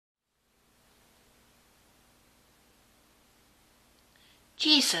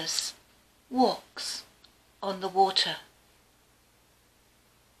Jesus walks on the water.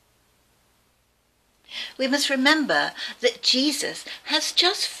 We must remember that Jesus has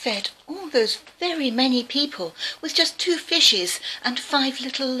just fed all those very many people with just 2 fishes and 5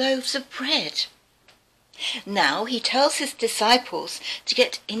 little loaves of bread. Now he tells his disciples to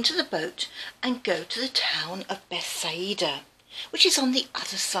get into the boat and go to the town of Bethsaida, which is on the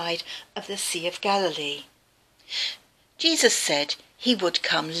other side of the Sea of Galilee. Jesus said he would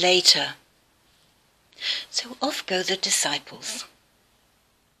come later. So off go the disciples.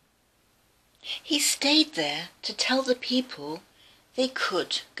 He stayed there to tell the people they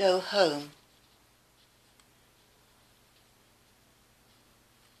could go home.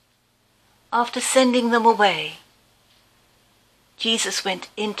 After sending them away, Jesus went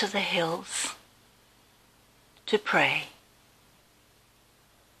into the hills to pray.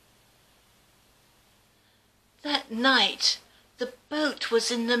 That night, the boat was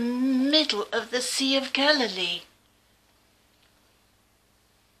in the middle of the Sea of Galilee.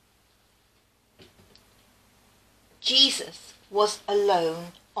 Jesus was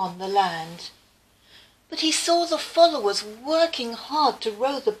alone on the land, but he saw the followers working hard to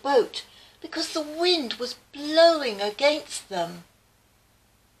row the boat because the wind was blowing against them.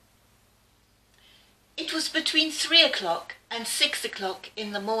 It was between 3 o'clock and 6 o'clock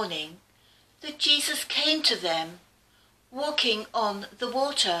in the morning that Jesus came to them, walking on the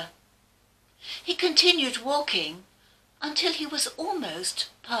water. He continued walking until he was almost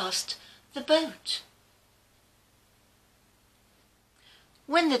past the boat.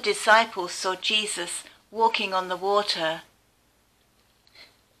 When the disciples saw Jesus walking on the water,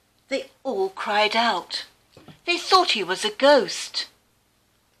 they all cried out. They thought he was a ghost.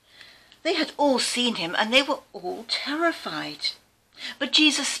 They had all seen him and they were all terrified. But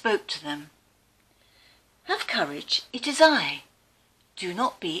Jesus spoke to them. "Have courage, it is I. Do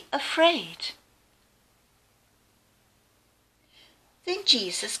not be afraid." Then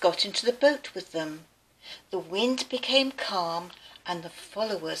Jesus got into the boat with them. The wind became calm and the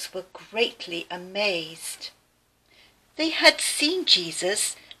followers were greatly amazed. They had seen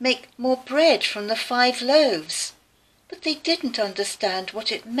Jesus make more bread from the 5 loaves, but they didn't understand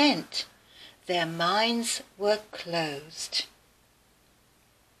what it meant. Their minds were closed.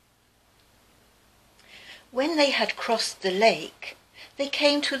 When they had crossed the lake, they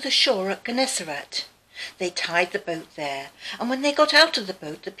came to the shore at Gennesaret. They tied the boat there, and when they got out of the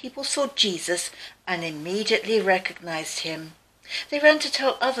boat, the people saw Jesus and immediately recognized him. They ran to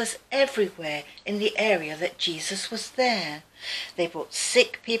tell others everywhere in the area that Jesus was there. They brought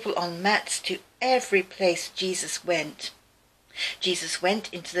sick people on mats to every place Jesus went. Jesus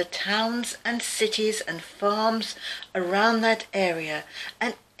went into the towns and cities and farms around that area,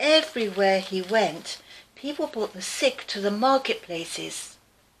 and everywhere he went, people brought the sick to the marketplaces.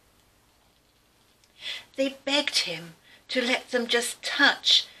 They begged him to let them just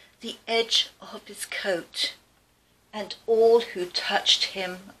touch the edge of his coat, and all who touched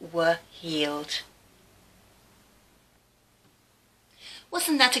him were healed.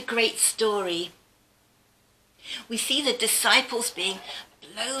 Wasn't that a great story? We see the disciples being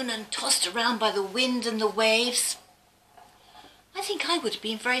blown and tossed around by the wind and the waves. I think I would have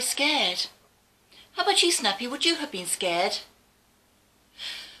been very scared. How about you, Snappy? Would you have been scared?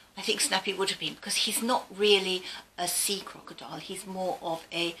 I think Snappy would have been, because he's not really a sea crocodile. He's more of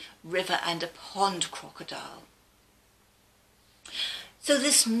a river and a pond crocodile. So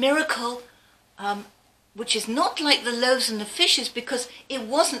this miracle, which is not like the loaves and the fishes, because it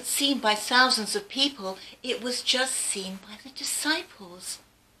wasn't seen by thousands of people, it was just seen by the disciples.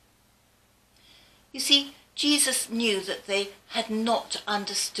 You see, Jesus knew that they had not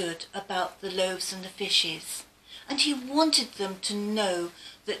understood about the loaves and the fishes, and he wanted them to know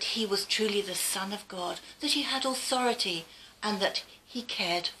that he was truly the Son of God, that he had authority, and that he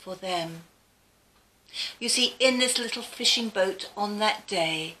cared for them. You see, in this little fishing boat on that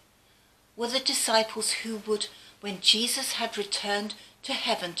day were the disciples who would, when Jesus had returned to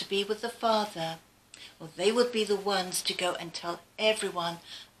heaven to be with the Father, well, they would be the ones to go and tell everyone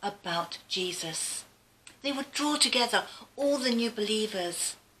about Jesus. They would draw together all the new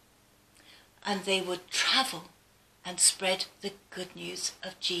believers, and they would travel and spread the good news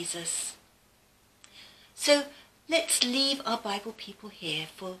of Jesus. So let's leave our Bible people here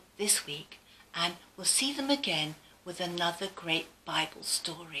for this week, and we'll see them again with another great Bible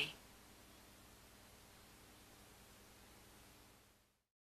story.